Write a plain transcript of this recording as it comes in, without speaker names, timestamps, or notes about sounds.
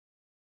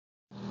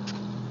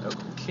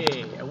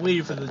Okay, I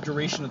waited for the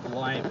duration of the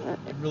live.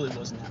 It really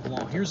wasn't that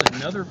long. Here's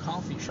another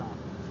coffee shop.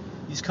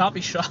 These coffee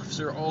shops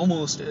are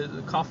almost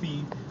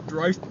coffee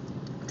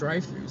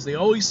drive-throughs. They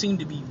always seem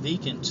to be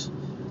vacant.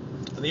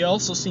 But they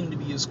also seem to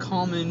be as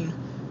common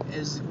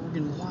as the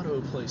Oregon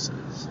Lotto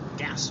places,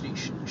 gas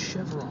station,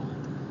 Chevron.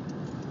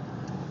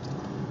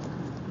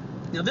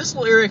 Now this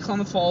little area,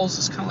 Klamath Falls,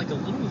 is kind of like a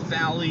little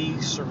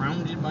valley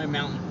surrounded by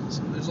mountains.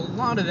 And there's a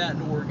lot of that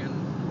in Oregon.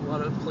 A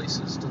lot of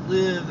places to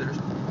live.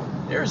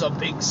 There's a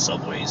big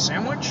Subway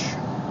sandwich.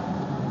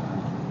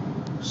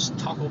 It's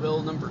Taco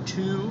Bell number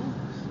 2.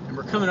 And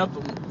we're coming up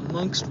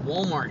amongst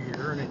Walmart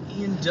here, and an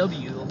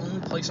A&W. The only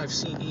place I've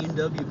seen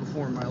A&W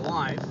before in my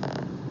life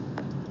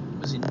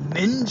was in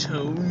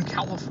Mentone,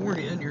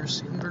 California, near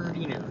San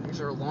Bernardino.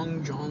 These are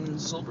Long John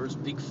Silver's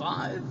Big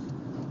 5.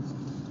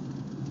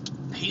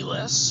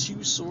 Payless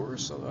shoe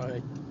source.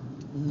 I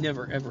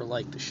never ever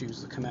like the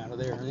shoes that come out of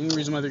there. And the only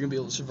reason why they're going to be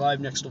able to survive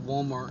next to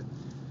Walmart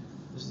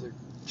is they're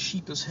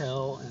cheap as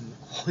hell and the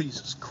quality's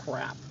just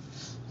crap.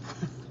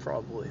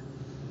 Probably.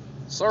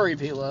 Sorry,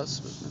 Payless,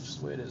 but that's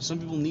just the way it is. Some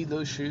people need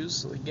those shoes,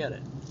 so they get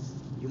it.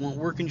 You want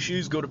working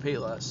shoes, go to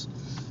Payless.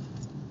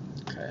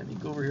 Okay, let me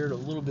go over here to a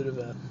little bit of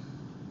a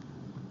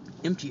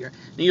empty area.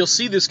 Now you'll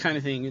see this kind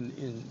of thing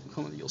in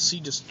you'll see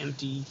just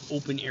empty,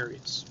 open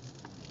areas.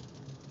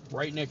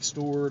 Right next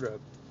door to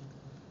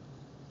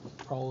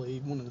probably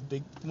one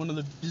of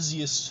the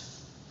busiest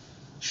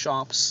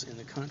shops in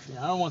the country.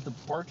 I don't want them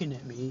barking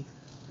at me.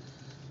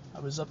 I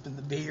was up in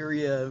the Bay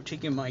Area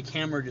taking my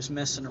camera, just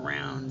messing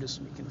around,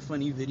 just making a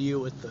funny video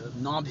with the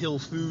Nob Hill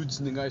Foods,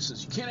 and the guy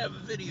says, you can't have a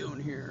video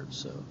in here,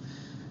 so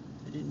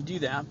I didn't do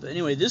that. But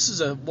anyway, this is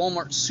a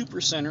Walmart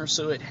Supercenter,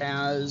 so it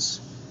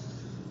has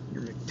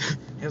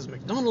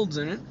McDonald's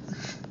in it.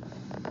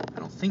 I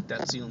don't think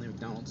that's the only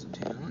McDonald's in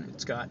town.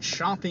 It's got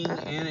shopping,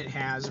 and it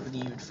has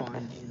everything you would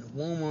find in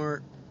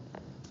Walmart.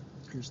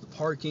 Here's the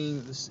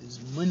parking. This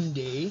is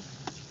Monday.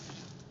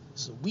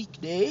 It's a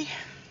weekday.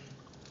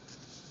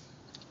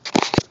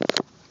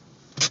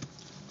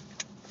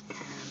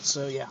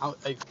 So yeah,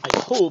 I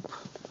hope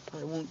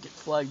I won't get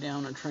flagged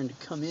down on trying to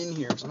come in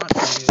here, because I'm not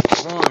trying to do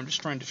anything wrong. I'm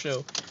just trying to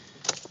show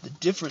the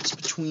difference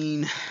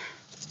between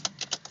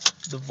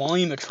the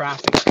volume of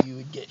traffic that you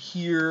would get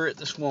here at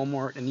this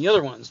Walmart and the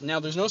other ones. Now,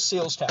 there's no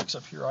sales tax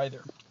up here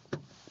either.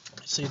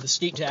 I'd say the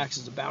state tax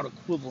is about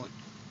equivalent.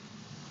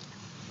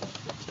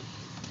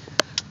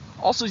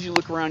 Also, as you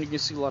look around, you can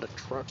see a lot of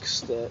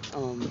trucks that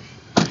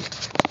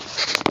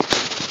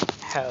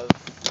have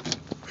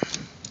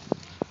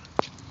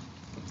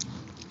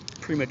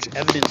pretty much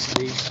evidence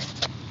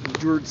they've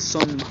endured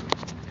some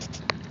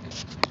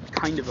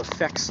kind of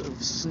effects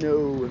of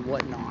snow and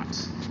whatnot.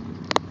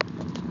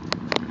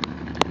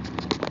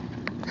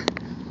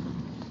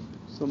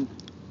 Some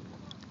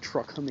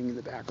truck humming in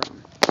the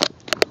background.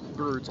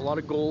 Birds, a lot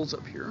of gulls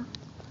up here.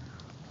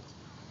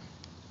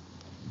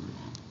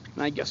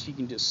 And I guess you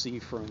can just see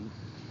from,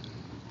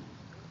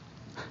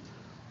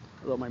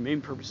 although my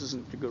main purpose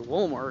isn't to go to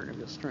Walmart, I'm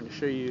just trying to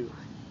show you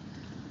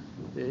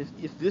that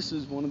if this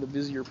is one of the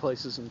busier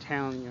places in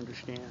town, you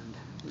understand,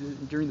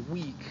 during the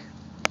week,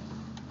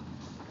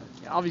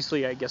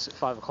 obviously I guess at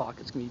 5 o'clock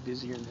it's going to be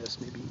busier than this,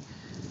 maybe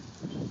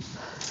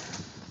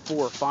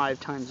 4 or 5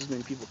 times as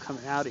many people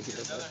coming out of here.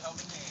 But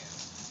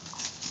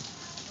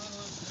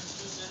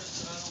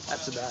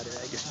that's about it.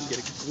 I guess you can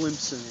get a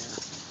glimpse in there.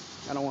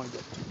 I don't want to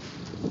get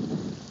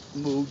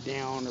mowed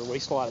down or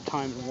waste a lot of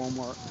time in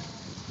Walmart.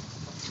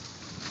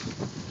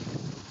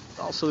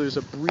 Also, there's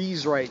a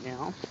breeze right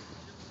now.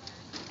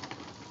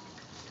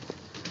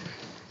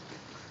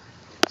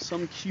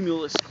 Some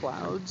cumulus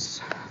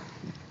clouds.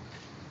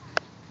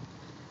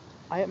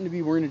 I happen to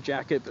be wearing a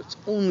jacket, but it's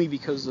only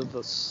because of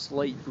the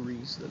slight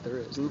breeze that there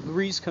is. The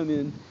breeze comes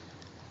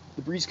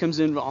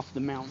in off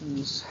the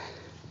mountains.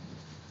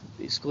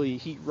 Basically,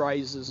 heat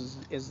rises.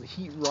 As the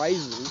heat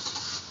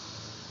rises,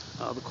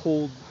 the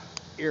cold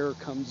air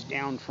comes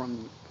down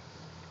from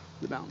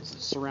the mountains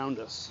that surround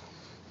us.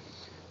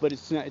 But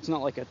it's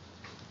not like a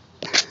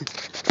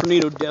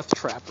tornado death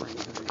trap or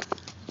anything.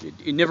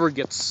 It never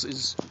gets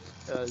as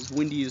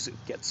windy as it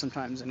gets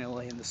sometimes in LA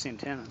and the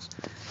Santanas.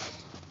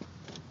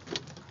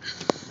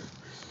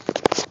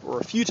 Or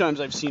a few times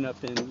I've seen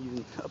up in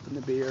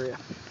the Bay Area.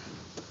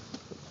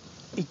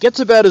 It gets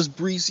about as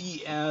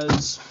breezy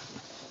as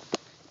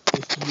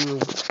if you're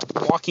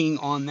walking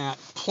on that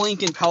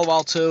plank in Palo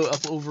Alto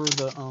up over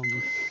the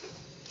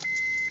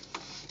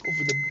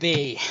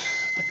bay.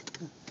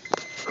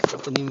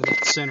 What's the name of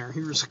that center?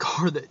 Here's a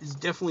car that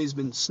definitely has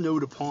been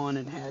snowed upon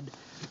and had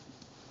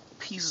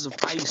pieces of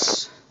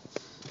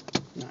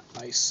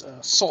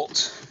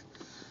salt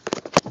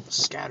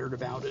scattered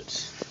about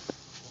it.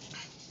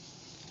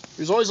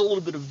 There's always a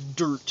little bit of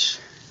dirt.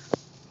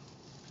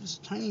 There's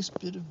a tiny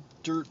bit of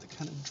dirt that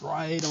kind of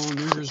dried on.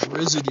 There's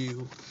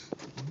residue,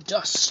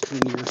 dust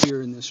when you're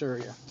here in this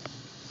area.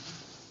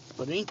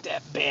 But it ain't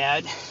that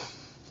bad.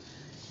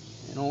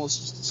 And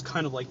almost it's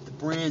kind of like the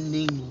brand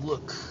name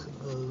look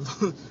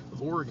of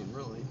Oregon,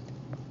 really.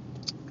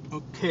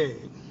 Okay.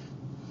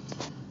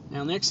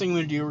 Now, the next thing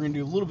we're going to do, we're going to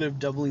do a little bit of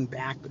doubling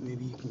back, but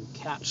maybe you can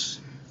catch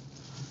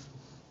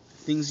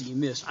things that you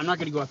missed. I'm not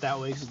going to go out that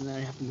way because then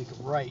I have to make a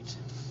right.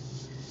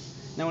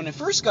 Now, when I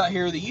first got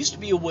here, there used to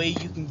be a way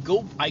you can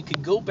go. I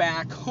could go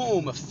back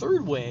home a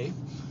third way.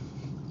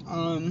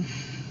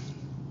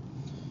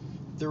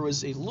 There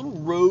was a little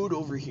road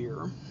over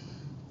here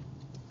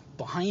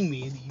behind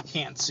me that you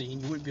can't see,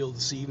 and you wouldn't be able to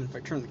see even if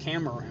I turned the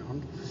camera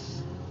around.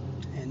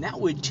 And that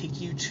would take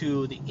you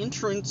to the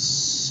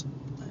entrance,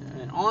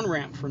 an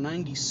on-ramp for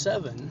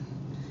 97,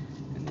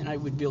 and then I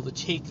would be able to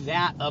take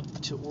that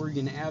up to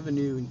Oregon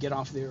Avenue and get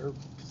off there,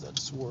 because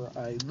that's where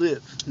I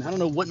live. And I don't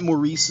know what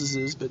Maurice's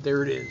is, but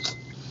there it is.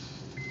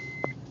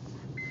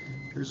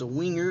 Here's a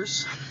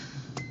Wingers,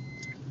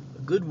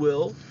 a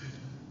Goodwill.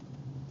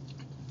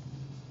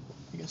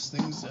 I guess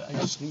things that I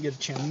just can get a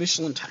chance.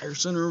 Michelin Tire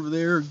Center over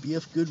there,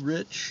 BF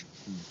Goodrich.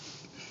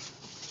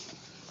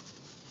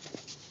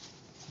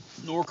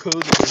 Norco,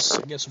 there's,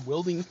 I guess,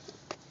 welding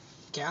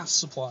gas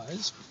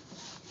supplies.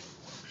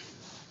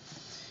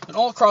 And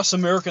all across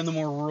America in the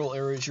more rural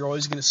areas, you're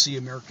always going to see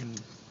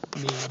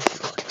American-made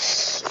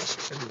trucks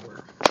just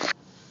everywhere.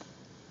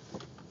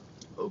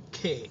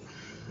 Okay.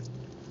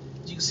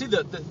 As you can see,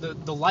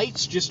 the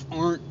lights just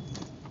aren't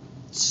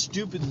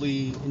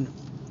stupidly and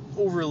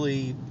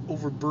overly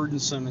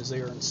overburdensome as they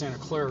are in Santa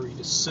Clara. You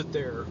just sit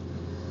there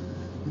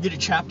and get a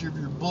chapter of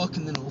your book,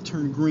 and then it'll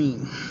turn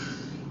green.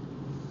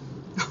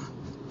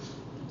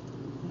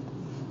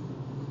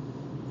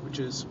 Which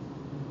is,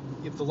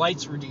 if the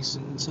lights were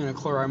decent in Santa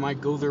Clara, I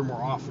might go there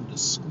more often to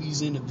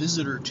squeeze in a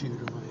visit or two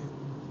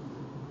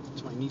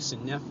to my niece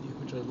and nephew,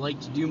 which I'd like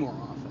to do more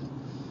often.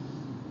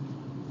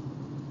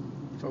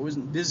 If I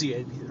wasn't busy,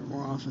 I'd be there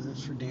more often,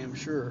 that's for damn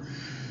sure.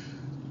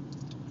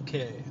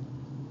 Okay.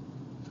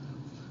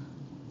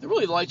 The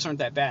lights aren't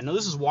that bad. Now,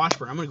 this is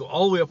Washburn. I'm going to go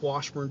all the way up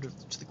Washburn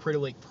to the Crater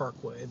Lake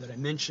Parkway that I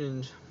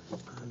mentioned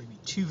maybe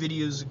 2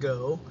 videos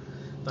ago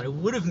that I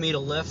would have made a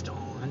left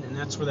on, and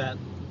that's where that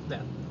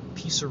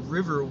piece of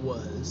river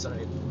was that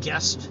I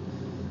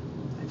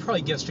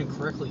probably guessed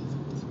incorrectly.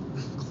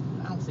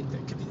 I don't think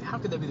that could be. How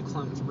could that be the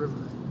Klamath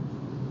River?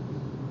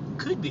 It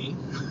could be.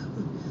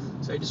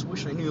 So I just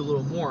wish I knew a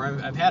little more.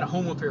 I've had a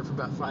home up here for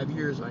about 5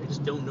 years, but I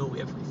just don't know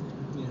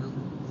everything, you know?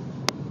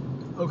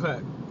 Okay.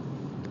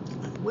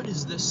 What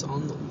is this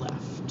on the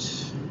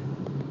left?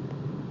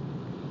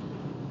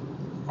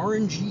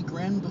 RNG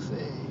Grand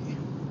Buffet.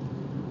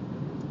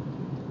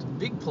 It's a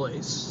big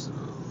place.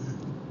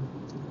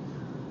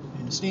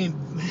 And to stay in,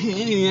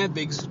 anything that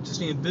big to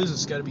stay in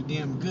business got to be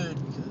damn good,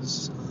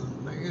 because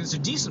it's a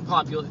decent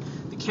population.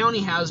 The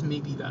county has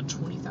maybe about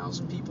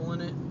 20,000 people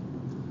in it.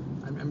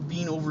 I'm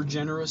being over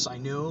generous, I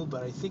know,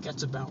 but I think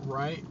that's about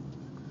right.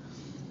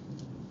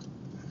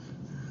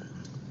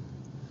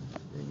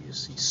 And you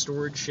see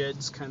storage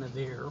sheds kind of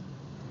there.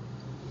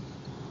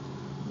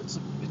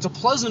 It's a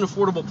pleasant,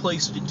 affordable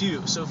place to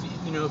do. So if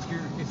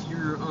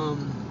you're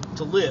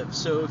to live.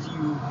 So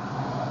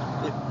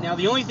now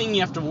the only thing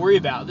you have to worry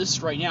about,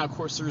 this right now, of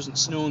course, there isn't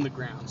snow on the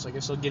ground. So I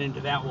guess I'll get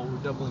into that while we're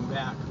doubling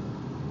back.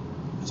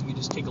 So you can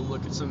just take a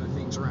look at some of the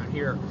things around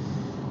here.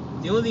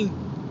 The only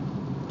thing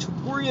to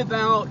worry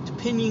about,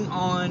 depending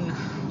on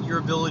your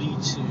ability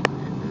to,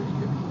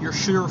 your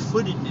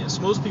sure-footedness,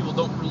 most people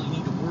don't really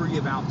need to worry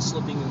about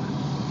slipping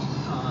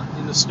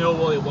in the snow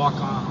while they walk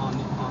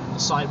on the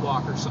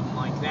sidewalk or something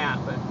like that.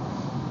 But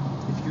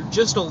if you're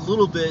just a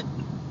little bit,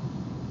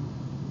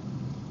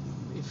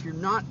 if you're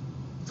not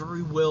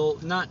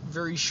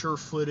very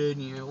sure-footed,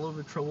 and you have a little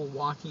bit of trouble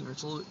walking, or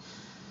it's a little,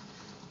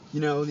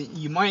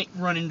 you might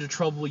run into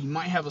trouble. You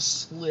might have a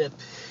slip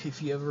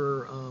if you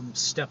ever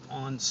step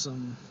on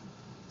some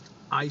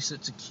ice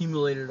that's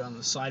accumulated on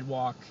the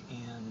sidewalk,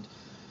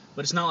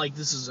 but it's not like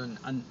this is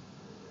an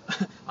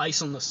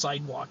ice on the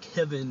sidewalk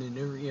heaven and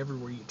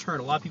everywhere you turn.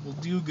 A lot of people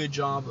do a good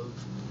job of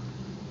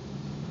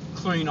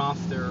clearing off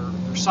their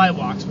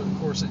sidewalks, but of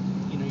course you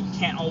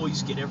can't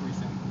always get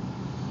everything.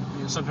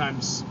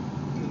 Sometimes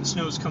when the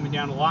snow is coming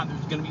down a lot, there's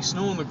going to be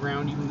snow on the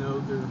ground, even though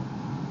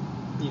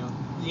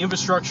the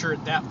infrastructure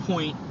at that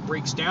point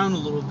breaks down a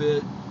little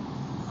bit,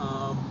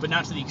 but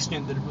not to the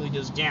extent that it really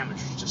does damage.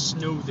 There's just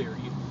snow there.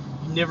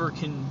 You never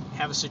can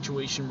have a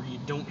situation where you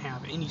don't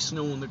have any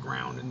snow on the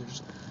ground and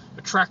there's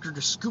a tractor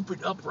to scoop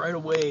it up right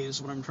away,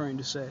 is what I'm trying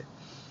to say.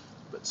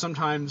 But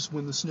sometimes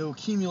when the snow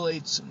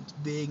accumulates and it's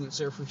big and it's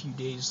there for a few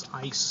days,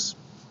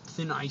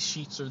 thin ice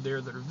sheets are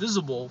there that are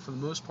visible for the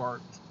most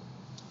part,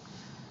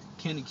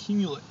 can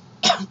accumulate.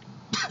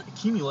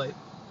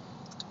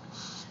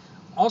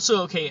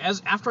 Also, okay,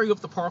 after I go up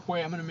the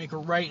parkway, I'm going to make a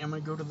right. I'm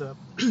going to go to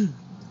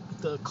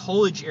the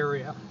college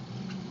area.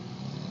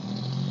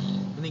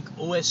 I think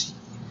OSU.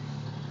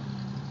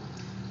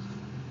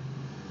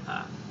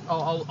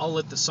 I'll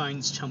let the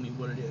signs tell me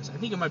what it is. I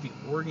think it might be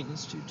Oregon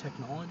Institute of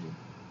Technology.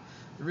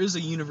 There is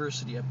a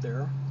university up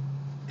there,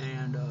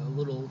 and a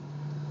little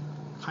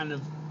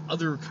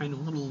other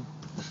little,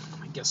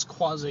 I guess,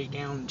 quasi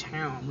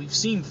downtown. We've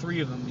seen 3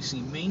 of them. We've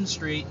seen Main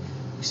Street,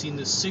 we've seen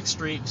this 6th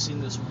Street, we've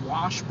seen this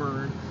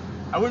Washburn.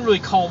 I wouldn't really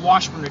call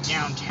Washburn a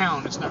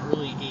downtown. It's not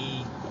really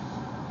a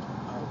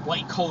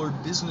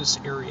white-collared business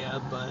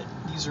area, but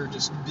these are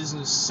just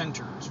business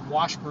centers.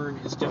 Washburn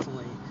is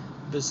definitely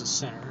a business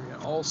center. You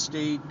got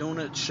Allstate,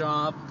 donut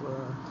shop,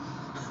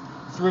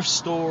 thrift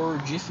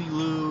store, Jiffy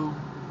Lube,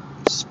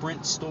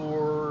 Sprint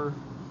store.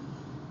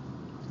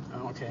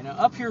 Okay, now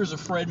up here is a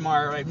Fred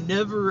Meyer. I've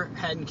never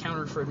had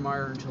encountered Fred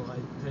Meyer until I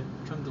had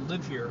come to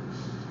live here.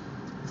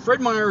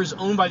 Fred Meyer is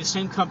owned by the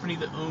same company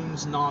that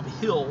owns Nob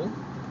Hill.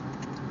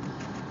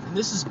 And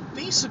this is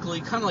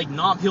basically kind of like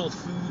Nob Hill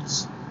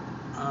Foods'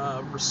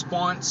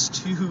 response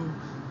to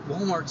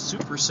Walmart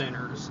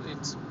Supercenters.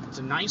 It's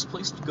a nice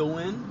place to go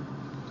in.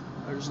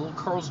 There's a little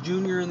Carl's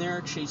Jr. in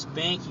there, Chase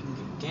Bank. You can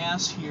get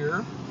gas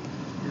here.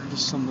 Here are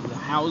just some of the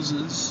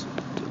houses.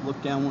 You can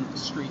look down one of the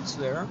streets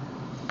there.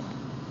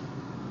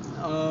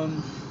 How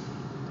am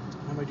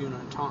I doing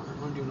on time?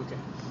 I'm doing okay.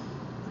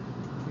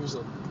 Here's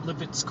a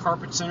Lippett's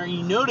Carpet Center.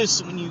 You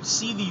notice when you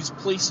see these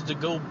places to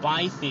go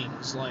buy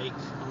things, like,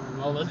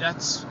 well,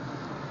 that's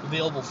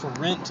available for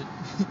rent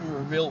or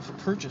available for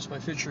purchase by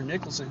Fisher &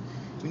 Nicholson.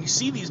 When you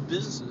see these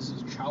businesses,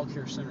 there's a child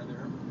care center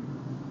there,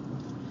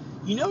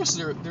 you notice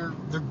they're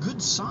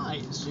good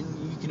sized,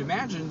 and you can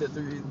imagine that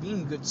they're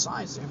being good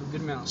sized. They have a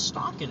good amount of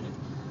stock in it.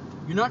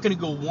 You're not going to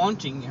go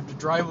wanting. You have to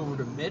drive over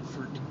to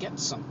Medford to get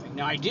something.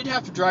 Now, I did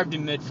have to drive to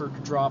Medford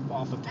to drop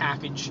off a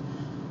package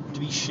to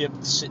be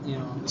shipped,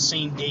 on the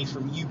same day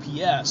from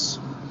UPS.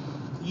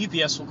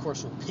 UPS, of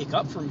course, will pick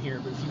up from here,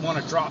 but if you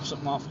want to drop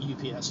something off of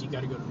UPS, you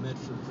got to go to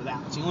Medford for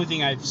that. It's the only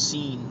thing I've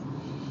seen,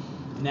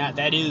 and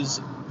that is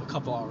a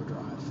couple-hour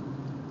drive.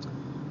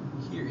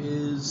 Here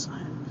is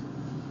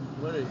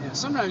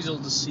sometimes you'll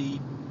just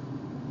see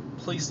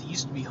places that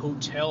used to be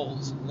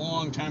hotels a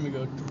long time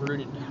ago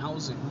converted into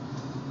housing.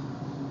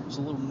 There's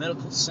a little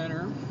medical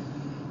center.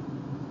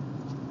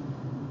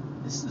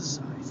 This is,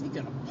 I think,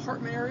 an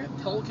apartment area,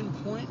 Pelican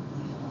Point,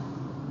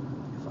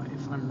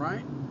 if I'm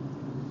right.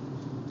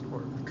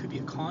 Or it could be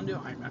a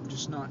condo, I'm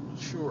just not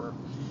sure.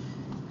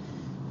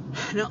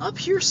 Now, up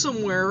here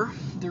somewhere,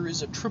 there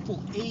is a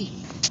AAA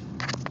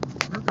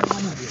American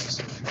Automobile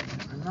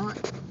Association. I'm not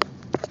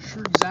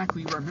sure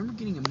exactly where. I remember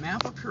getting a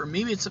map up here, or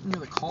maybe it's up near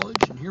the college,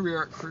 and here we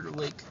are at Crater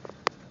Lake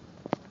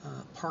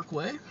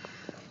Parkway.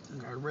 We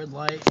got a red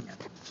light, we got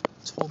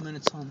 12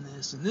 minutes on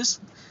this, and this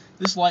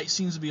light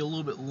seems to be a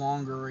little bit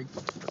longer.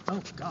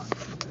 Oh, God,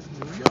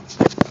 here we go.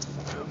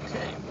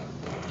 Okay,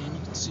 and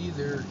you can see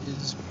there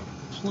is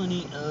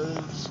plenty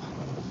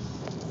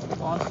of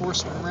law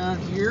enforcement around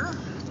here.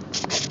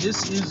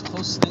 This is the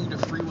closest thing to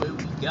freeway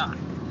we got,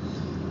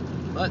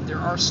 but there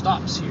are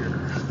stops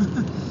here.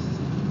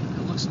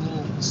 It looks a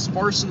little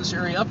sparse in this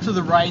area. Up to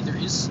the right,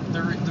 there's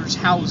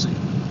housing,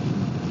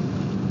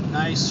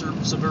 nice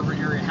suburban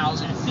area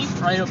housing. I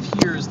think right up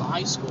here is the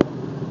high school,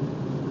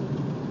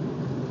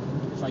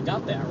 if I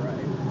got that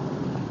right.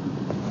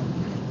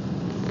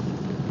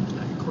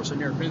 Of course, I've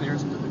never been there.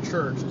 It's another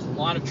church. There's a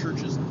lot of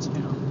churches in this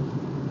town.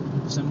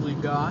 Assembly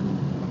of God.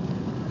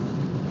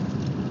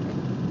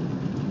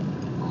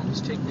 Mom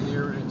used to take me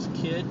there when I was a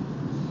kid.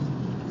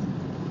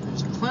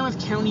 There's a Klamath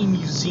County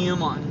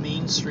Museum on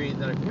Main Street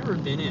that I've never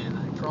been in.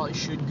 I probably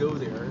should go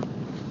there.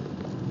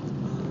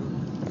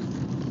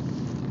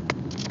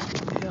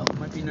 Hell, it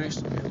might be nice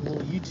to have a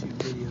little YouTube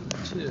video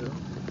too.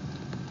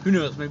 Who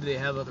knows? Maybe they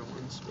have other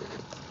ones.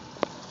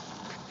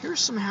 Here's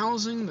some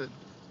housing that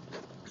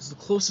is the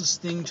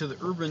closest thing to the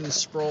urban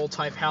sprawl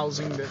type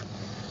housing that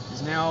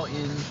is now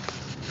in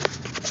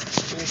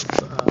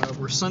both,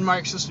 where Sun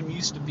Microsystem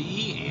used to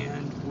be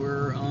and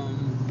where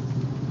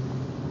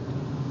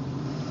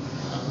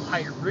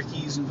Hyatt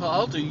Ricky's in Palo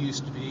Alto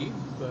used to be.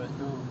 But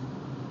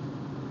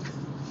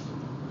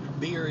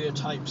Bay Area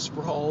type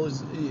sprawl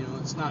is,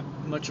 it's not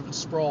much of a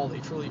sprawl. They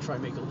really try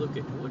to make a look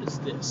at. What is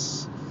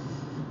this?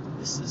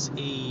 This is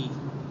a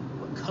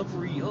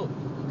recovery. Oh,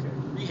 okay,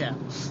 rehab.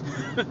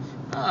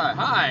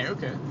 Hi.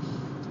 Okay.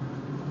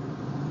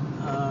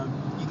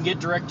 You can get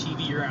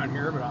DirecTV around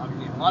here, but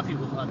obviously a lot of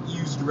people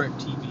use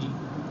DirecTV.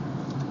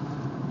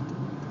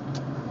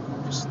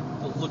 Just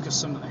look at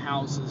some of the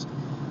houses,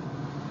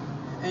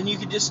 and you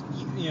could just,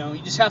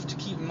 you just have to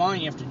keep in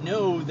mind. You have to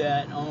know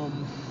that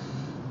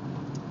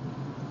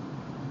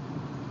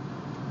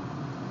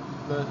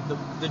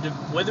the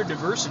weather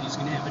diversity is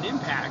going to have an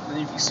impact. And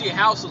if you see a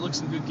house that looks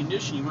in good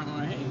condition, you might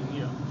want to,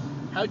 hey,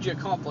 how'd you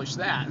accomplish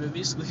that? I mean,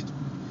 basically,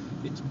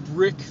 it's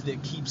brick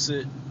that keeps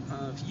it.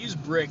 If you use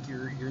brick,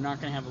 you're not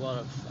going to have a lot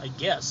of, I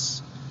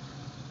guess,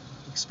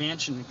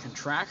 expansion and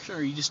contraction,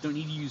 or you just don't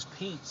need to use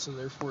paint, so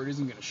therefore it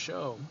isn't going to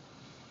show.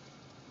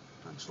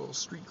 Nice little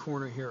street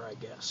corner here, I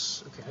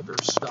guess. Okay, I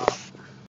better stop.